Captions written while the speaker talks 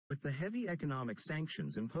With the heavy economic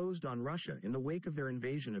sanctions imposed on Russia in the wake of their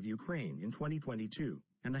invasion of Ukraine in 2022,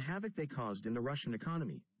 and the havoc they caused in the Russian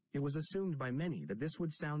economy, it was assumed by many that this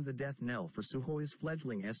would sound the death knell for Sukhoi's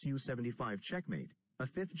fledgling Su-75 Checkmate, a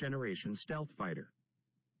fifth-generation stealth fighter.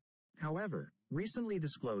 However, recently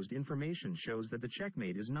disclosed information shows that the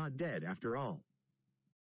Checkmate is not dead after all.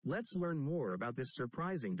 Let's learn more about this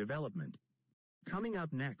surprising development. Coming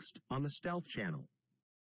up next, on the Stealth Channel.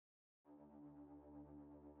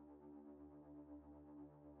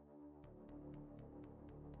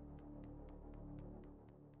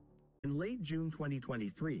 In late June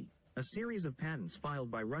 2023, a series of patents filed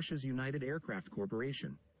by Russia's United Aircraft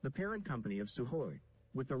Corporation, the parent company of Sukhoi,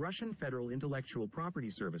 with the Russian Federal Intellectual Property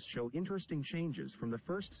Service show interesting changes from the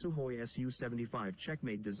first Sukhoi Su-75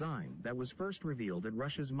 Checkmate design that was first revealed at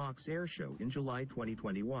Russia's MAKS Air Show in July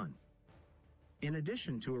 2021. In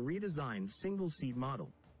addition to a redesigned single-seat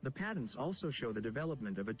model, the patents also show the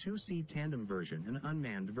development of a two-seat tandem version and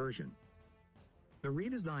unmanned version. The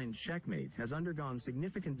redesigned Checkmate has undergone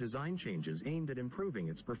significant design changes aimed at improving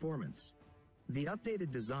its performance. The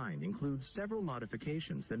updated design includes several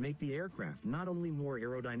modifications that make the aircraft not only more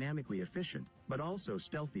aerodynamically efficient, but also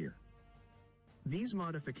stealthier. These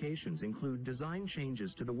modifications include design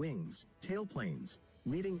changes to the wings, tailplanes,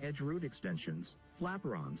 leading-edge root extensions,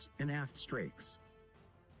 flaperons, and aft strakes.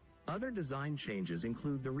 Other design changes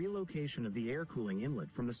include the relocation of the air cooling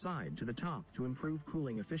inlet from the side to the top to improve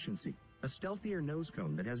cooling efficiency, a stealthier nose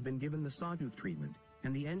cone that has been given the sawtooth treatment,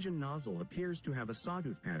 and the engine nozzle appears to have a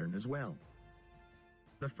sawtooth pattern as well.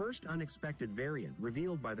 The first unexpected variant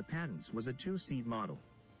revealed by the patents was a two-seat model.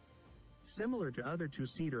 Similar to other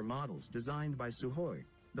two-seater models designed by Sukhoi,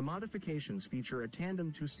 the modifications feature a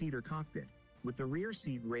tandem two-seater cockpit, with the rear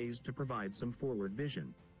seat raised to provide some forward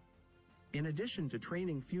vision. In addition to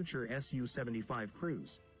training future Su-75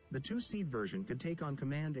 crews, the two-seat version could take on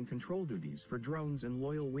command and control duties for drones and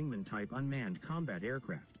loyal wingman-type unmanned combat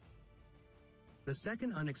aircraft. The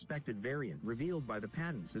second unexpected variant revealed by the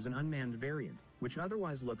patents is an unmanned variant, which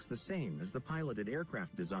otherwise looks the same as the piloted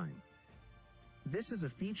aircraft design. This is a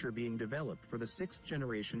feature being developed for the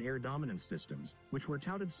sixth-generation air dominance systems, which were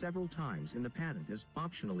touted several times in the patent as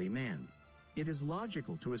optionally manned. It is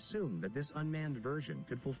logical to assume that this unmanned version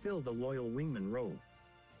could fulfill the loyal wingman role.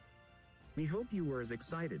 We hope you were as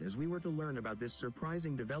excited as we were to learn about this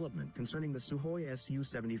surprising development concerning the Sukhoi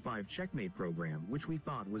Su-75 Checkmate program, which we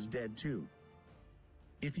thought was dead too.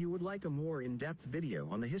 If you would like a more in-depth video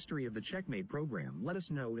on the history of the Checkmate program, let us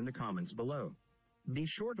know in the comments below. Be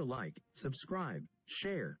sure to like, subscribe,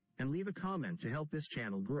 share, and leave a comment to help this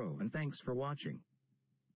channel grow, and thanks for watching.